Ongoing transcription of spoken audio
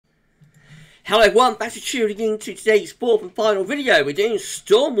Hello everyone, back to tuning in to today's fourth and final video. We're doing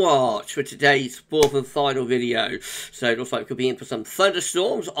Storm Watch for today's fourth and final video. So it looks like we could be in for some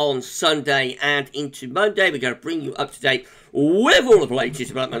thunderstorms on Sunday and into Monday. We're going to bring you up to date with all of the latest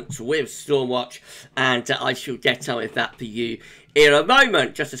developments with Storm Watch, and I shall get on with that for you in a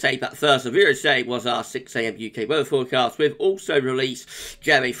moment. Just to say that first, the video today was our 6 AM UK weather forecast. We've also released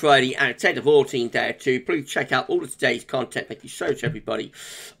GWV Friday and a 10 to 14 there too. Please check out all of today's content. Thank you so much everybody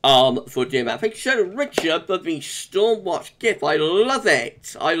for doing that. Thank you so much Richard for the Storm Watch gift. I love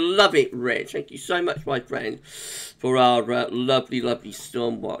it. I love it, Rich. Thank you so much, my friend, for our lovely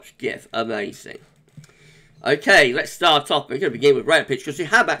Storm Watch gift. Amazing. Okay, let's start off. We're going to begin with radar pitch because we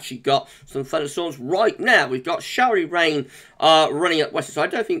have actually got some thunderstorms right now. We've got showery rain running up western, so I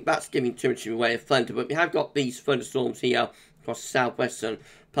don't think that's giving too much in the way of thunder, but we have got these thunderstorms here across the southwestern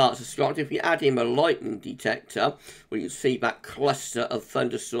parts of Scotland. If we add in a lightning detector, we can see that cluster of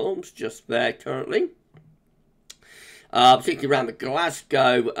thunderstorms just there currently. Particularly around the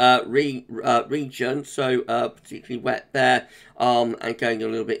Glasgow region, so particularly wet there, and going a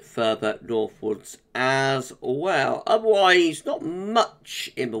little bit further northwards as well. Otherwise, not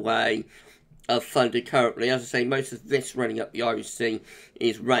much in the way of thunder currently. As I say, most of this running up the Irish Sea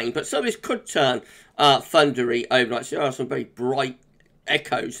is rain, but some of this could turn thundery overnight. So there are some very bright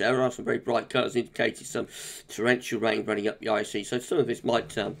echoes there. There are some very bright colours indicating some torrential rain running up the Irish Sea, so some of this might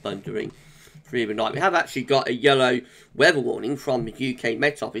turn thundery through the night. We have actually got a yellow weather warning from the UK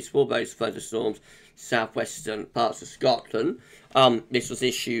Met Office for those thunderstorms southwestern parts of Scotland. This was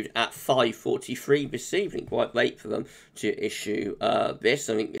issued at 5:43 this evening, quite late for them to issue this.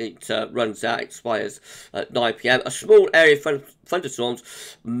 I think it runs out, expires at 9 PM. A small area of thunderstorms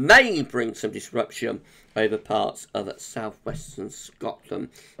may bring some disruption over parts of southwestern Scotland.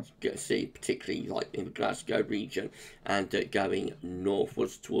 You can see particularly like in the Glasgow region and going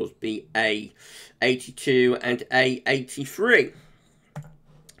northwards towards the A82 and A83.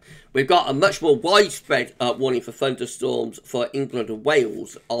 We've got a much more widespread warning for thunderstorms for England and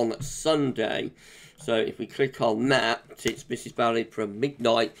Wales on Sunday. So if we click on that, this is valid from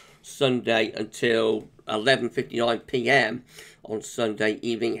midnight Sunday until 11:59 PM on Sunday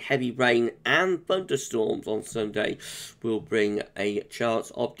evening. Heavy rain and thunderstorms on Sunday will bring a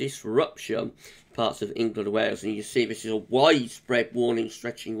chance of disruption parts of England and Wales, and you see this is a widespread warning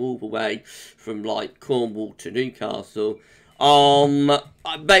stretching all the way from like Cornwall to Newcastle.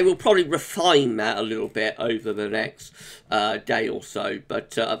 They will probably refine that a little bit over the next day or so,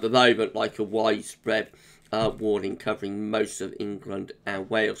 but at the moment, like a widespread warning covering most of England and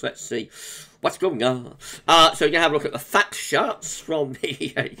Wales. Let's see what's going on. So we're going to have a look at the fact charts from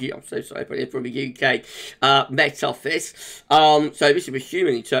the, I'm so sorry, but from the UK Met Office. So this is a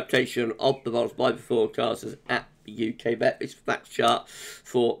human interpretation of the models by the forecasters at the UK Met. This fact chart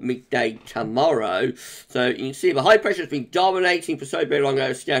for midday tomorrow. So you can see the high pressure has been dominating for so very long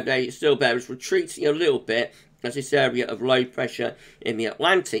over Scandinavia. It's still there. It's retreating a little bit as this area of low pressure in the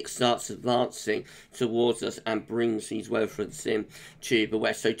Atlantic starts advancing towards us and brings these weather fronts in to the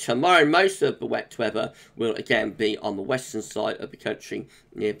west. So tomorrow, most of the wet weather will again be on the western side of the country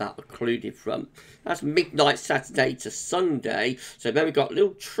near that occluded front. That's midnight Saturday to Sunday. So then we've got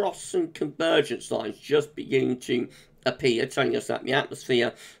little troughs and convergence lines just beginning to appear, telling us that the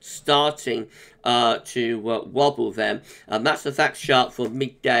atmosphere starting to wobble then, and that's the fact chart for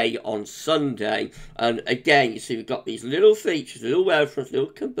midday on Sunday. And again, you see we've got these little features, little weather fronts, little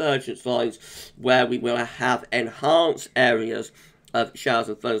convergence lines where we will have enhanced areas of showers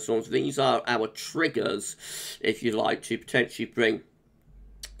and thunderstorms. These are our triggers, if you like, to potentially bring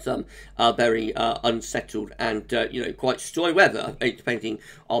some very unsettled and quite stormy weather, depending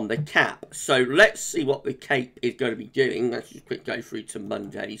on the cap. So let's see what the Cape is going to be doing. Let's just quick go through to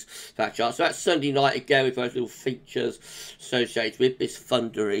Monday's fact chart. So that's Sunday night again with those little features associated with this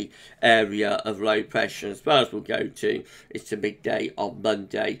thundery area of low pressure. As far as we'll go to is to midday on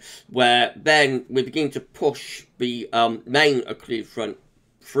Monday, where then we begin to push the main occluded front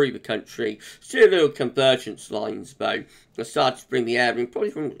through the country. Still little convergence lines though. I started to bring the air in, probably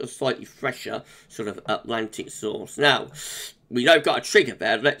from a slightly fresher sort of Atlantic source. Now, we know we've got a trigger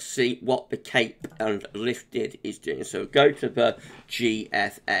there. Let's see what the Cape and lifted is doing. So we'll go to the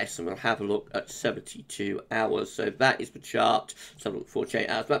GFS and we'll have a look at 72 hours. So that is the chart. So look, 48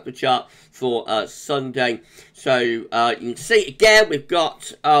 hours. That's the chart for Sunday. So you can see again we've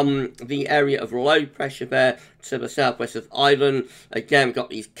got the area of low pressure there to the southwest of Ireland. Again, we've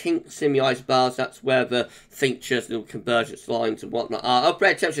got these kinks in the isobars. That's where the features, little convergence lines and whatnot are. Upper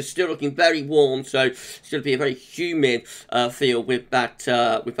air temperature is still looking very warm, so it's going to be a very humid feel with that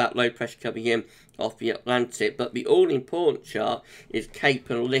low pressure coming in off the Atlantic. But the all-important chart is Cape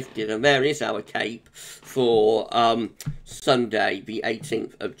and lifted, and there is our Cape for Sunday, the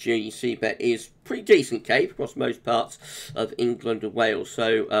 18th of June. You see there is pretty decent Cape across most parts of England and Wales.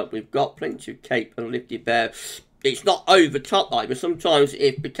 So we've got plenty of Cape and lifted there. It's not over top either. Sometimes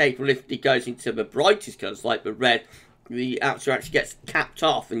if the Cape and lifted goes into the brightest colours, like the red, the atmosphere actually gets capped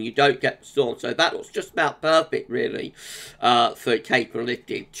off and you don't get the storm. So that looks just about perfect, really, for Cape and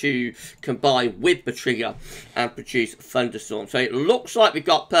lifted to combine with the trigger and produce thunderstorms. So it looks like we've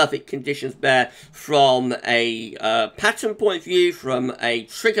got perfect conditions there from a pattern point of view, from a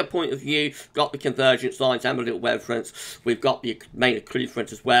trigger point of view. Got the convergence lines and the little weather fronts. We've got the main occlusive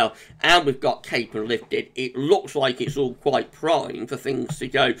front as well, and we've got Cape and lifted. It looks like it's all quite primed for things to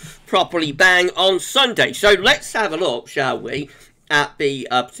go properly bang on Sunday. So let's have a look, shall we, at the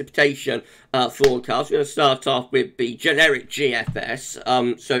precipitation forecast. We're going to start off with the generic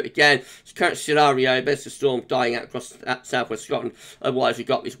GFS. So again, it's current scenario, there's a storm dying out across southwest Scotland. Otherwise, we've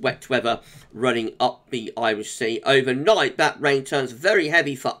got this wet weather running up the Irish Sea. Overnight, that rain turns very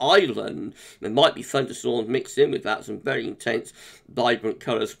heavy for Ireland. There might be thunderstorms mixed in with that, some very intense, vibrant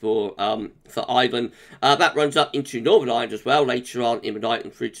colours for Ireland. That runs up into Northern Ireland as well later on in the night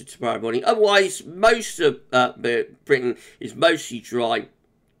and through to tomorrow morning. Otherwise, most of Britain is mostly dry.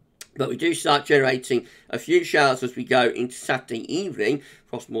 But we do start generating a few showers as we go into Saturday evening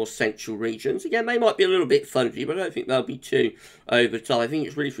across more central regions. Again, they might be a little bit thundery, but I don't think they'll be too over the top. I think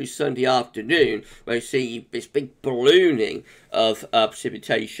it's really through Sunday afternoon where you see this big ballooning of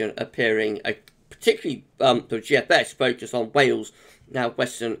precipitation appearing, particularly the GFS focus on Wales, now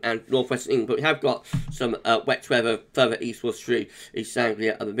western and northwestern England, but we have got some wet weather further eastwards through East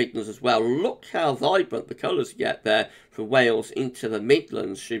Anglia and the Midlands as well. Look how vibrant the colours get there from Wales into the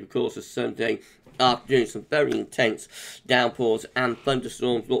Midlands through the course of Sunday afternoon. Some very intense downpours and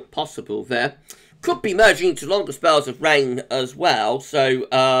thunderstorms look possible there. Could be merging into longer spells of rain as well. So,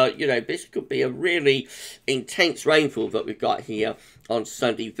 you know, this could be a really intense rainfall that we've got here on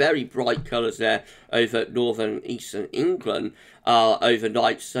Sunday. Very bright colours there over northern and eastern England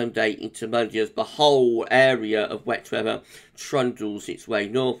overnight Sunday into Monday as the whole area of wet weather trundles its way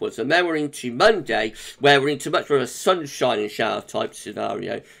northwards. And then we're into Monday, where we're into much more of a sunshine and shower type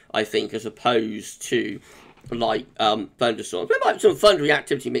scenario, I think, as opposed to like thunderstorms. There might be some thundery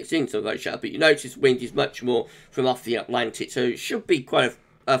activity mixed into some of those showers, but you notice wind is much more from off the Atlantic, so it should be quite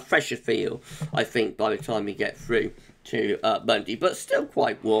a fresher feel, I think, by the time we get through to Monday, but still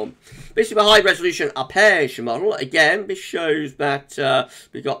quite warm. This is a high-resolution Arpège model. Again, this shows that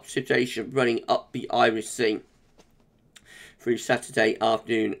we've got precipitation running up the Irish Sea through Saturday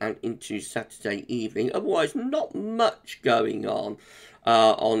afternoon and into Saturday evening. Otherwise, not much going on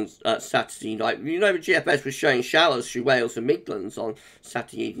Saturday night. You know, the GFS was showing showers through Wales and Midlands on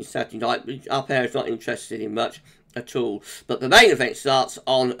Saturday evening, Saturday night. Arpège not interested in much at all. But the main event starts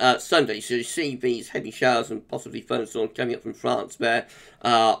on Sunday, so you see these heavy showers and possibly thunderstorms coming up from France there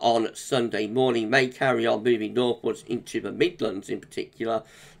on Sunday morning. May carry on moving northwards into the Midlands in particular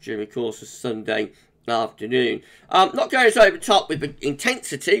during the course of Sunday afternoon. Not going over the top with the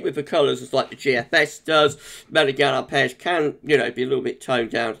intensity with the colours as like the GFS does. Melligan Arpège can, you know, be a little bit toned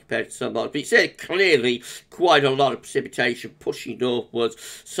down compared to some others, but you see clearly quite a lot of precipitation pushing northwards.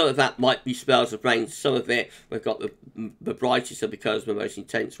 Some of that might be spells of rain, some of it, we've got the brightest of the colours, the most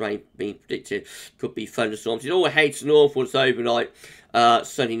intense rain being predicted, could be thunderstorms. It all heads northwards overnight,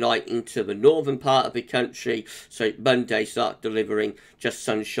 Sunday night into the northern part of the country, so Monday start delivering just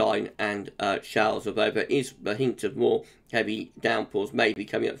sunshine and showers, although there is a hint of more heavy downpours maybe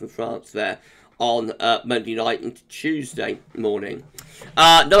coming up from France there on Monday night into Tuesday morning.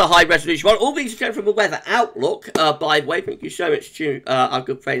 Another high resolution one. All these are going from the Weather Outlook, by the way. Thank you so much to our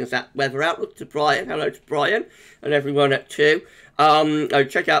good friends at Weather Outlook, to Brian. Hello to Brian and everyone at too.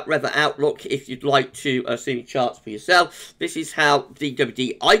 Check out Weather Outlook if you'd like to see the charts for yourself. This is how the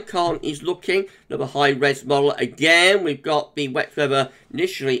WD icon is looking. Another high-res model. Again, we've got the wet weather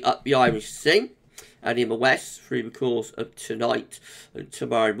initially up the Irish Sea and in the west through the course of tonight and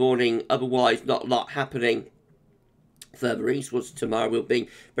tomorrow morning. Otherwise, not a lot happening further eastwards. Tomorrow will be a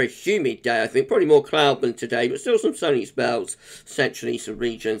very humid day, I think. Probably more cloud than today, but still some sunny spells, central and eastern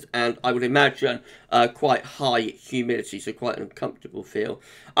regions, and I would imagine quite high humidity, so quite an uncomfortable feel.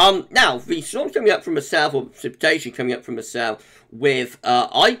 Now, the storms coming up from the south, or precipitation coming up from the south with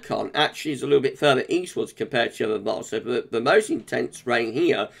Icon, actually is a little bit further eastwards compared to other models. So the most intense rain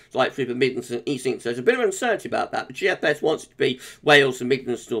here is like through the Midlands and East England. So there's a bit of uncertainty about that. The GFS wants it to be Wales and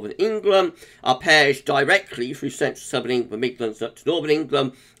Midlands, Northern England. Arpège directly through central southern England, Midlands up to northern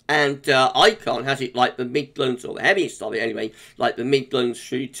England. And Icon has it like the Midlands, or the heaviest of it anyway, like the Midlands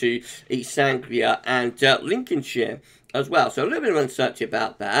through to East Anglia and Lincolnshire as well. So a little bit of uncertainty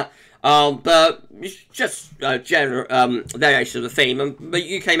about that. But it's just general variation of the theme. And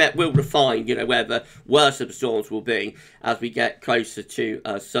the UK Met will refine, you know, where the worst of the storms will be as we get closer to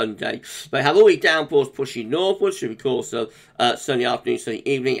Sunday. They have all these downpours pushing northwards through the course of Sunday afternoon, Sunday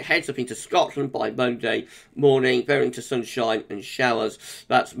evening. It heads up into Scotland by Monday morning, very into sunshine and showers.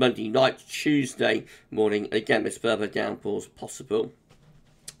 That's Monday night, Tuesday morning. Again, there's further downpours possible,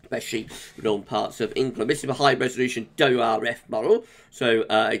 especially in all parts of England. This is a high-resolution WRF model. So,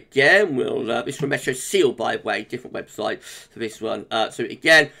 again, this is from Metro Seal, by the way, different website for this one. So,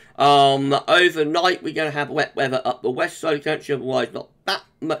 again, overnight, we're going to have wet weather up the west side of the country, otherwise not that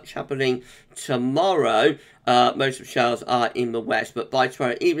much happening tomorrow. Most of the showers are in the west, but by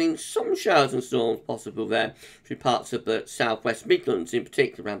tomorrow evening, some showers and storms possible there through parts of the southwest Midlands, in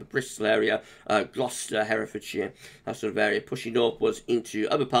particular around the Bristol area, Gloucester, Herefordshire, that sort of area, pushing northwards into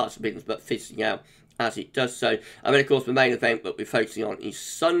other parts of Midlands, but fizzling out as it does so. And then, of course, the main event that we're focusing on is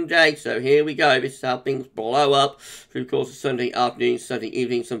Sunday. So here we go. This is how things blow up through the course of Sunday afternoon, Sunday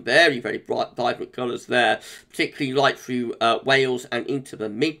evening. Some very, very bright, vibrant colours there, particularly light through Wales and into the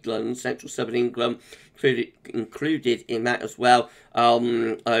Midlands, central southern England, included in that as well.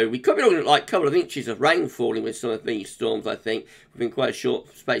 We could be looking at like a couple of inches of rain falling with some of these storms, I think, within quite a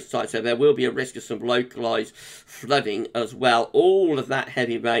short space of time. So there will be a risk of some localised flooding as well. All of that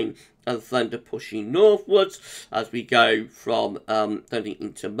heavy rain and thunder pushing northwards as we go from Sunday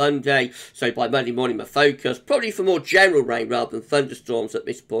into Monday. So by Monday morning, the focus probably for more general rain rather than thunderstorms at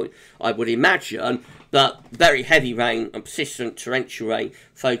this point, I would imagine. But very heavy rain and persistent torrential rain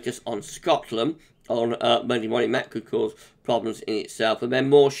focus on Scotland on Monday morning. That could cause problems in itself, and then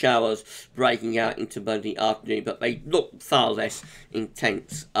more showers breaking out into Monday afternoon, but they look far less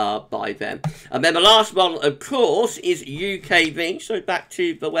intense by then. And then the last model, of course, is UKV. So back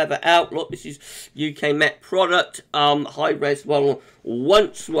to the weather outlook. This is UK Met product, high-res model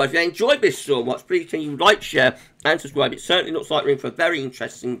once more. If you enjoyed this storm watch, please can you like, share and subscribe. It certainly looks like we're in for a very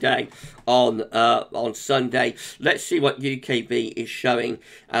interesting day on Sunday. Let's see what UKV is showing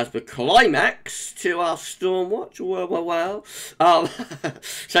as the climax to our storm watch. Well.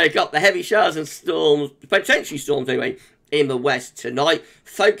 So you've got the heavy showers and storms, potentially storms anyway, in the west tonight,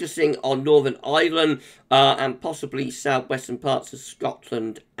 focusing on Northern Ireland and possibly southwestern parts of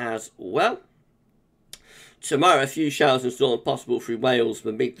Scotland as well. Tomorrow, a few showers and storms possible through Wales,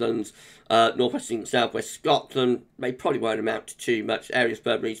 the Midlands, northwest and southwest Scotland. They probably won't amount to too much. Areas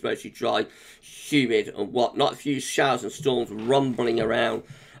further east mostly dry, humid and whatnot. A few showers and storms rumbling around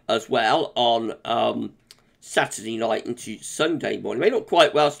as well on Saturday night into Sunday morning. May not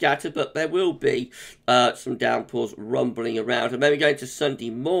quite well scattered, but there will be some downpours rumbling around. And then we go into Sunday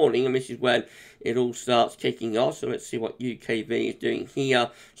morning, and this is when it all starts kicking off. So let's see what UKV is doing here.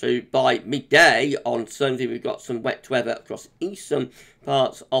 So by midday on Sunday, we've got some wet weather across eastern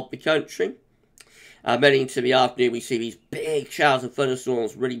parts of the country. Then into the afternoon, we see these big showers and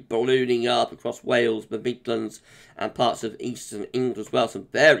thunderstorms really ballooning up across Wales, the Midlands, and parts of eastern England as well. Some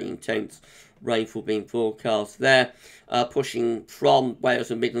very intense rainfall being forecast there, pushing from Wales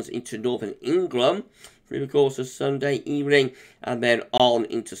and Midlands into northern England through the course of Sunday evening, and then on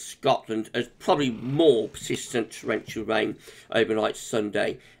into Scotland as probably more persistent torrential rain overnight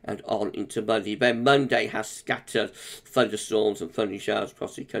Sunday and on into Monday. Then Monday has scattered thunderstorms and thundering showers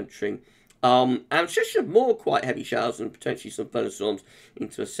across the country. And just some more quite heavy showers and potentially some thunderstorms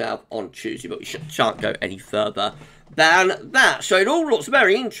into the south on Tuesday, but we shan't go any further than that. So it all looks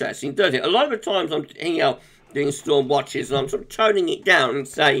very interesting, doesn't it? A lot of the times I'm here doing storm watches and I'm sort of toning it down and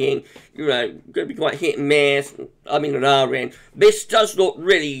saying, you know, going to be quite hit and miss, I'm in an hour in. This does look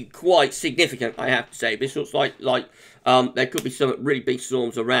really quite significant, I have to say. This looks like there could be some really big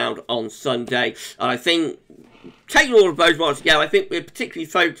storms around on Sunday. And I think, taking all of those ones together, I think we're particularly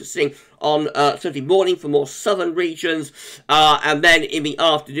focusing on Sunday morning for more southern regions, and then in the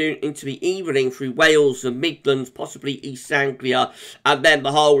afternoon into the evening through Wales and Midlands, possibly East Anglia, and then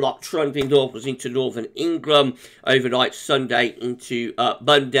the whole lot trundling northwards into northern England overnight Sunday into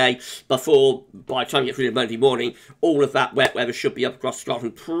Monday, before, by the time you get through to Monday morning, all of that wet weather should be up across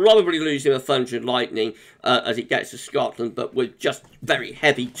Scotland, probably losing a thunder and lightning as it gets to Scotland, but with just very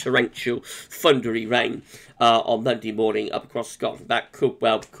heavy torrential thundery rain on on Monday morning up across Scotland. That could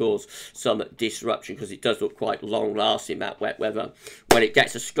well cause some disruption because it does look quite long-lasting, that wet weather, when it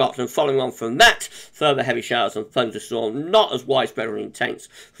gets to Scotland. Following on from that, further heavy showers and thunderstorms, not as widespread or intense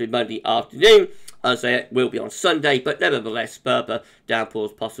for Monday afternoon as they will be on Sunday, but nevertheless further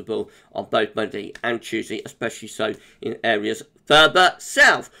downpours possible on both Monday and Tuesday, especially so in areas further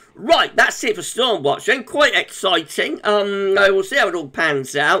south. Right, that's it for storm watching. Quite exciting. We'll see how it all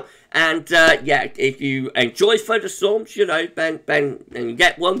pans out. And yeah, if you enjoy thunderstorms, you know, and you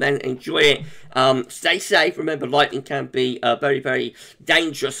get one, then enjoy it. Stay safe. Remember, lightning can be a very, very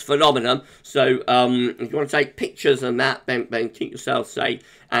dangerous phenomenon. So if you want to take pictures and that, then keep yourself safe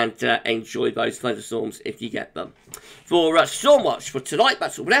and enjoy those thunderstorms if you get them. For Stormwatch for tonight,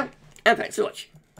 that's all for now. And thanks for watching.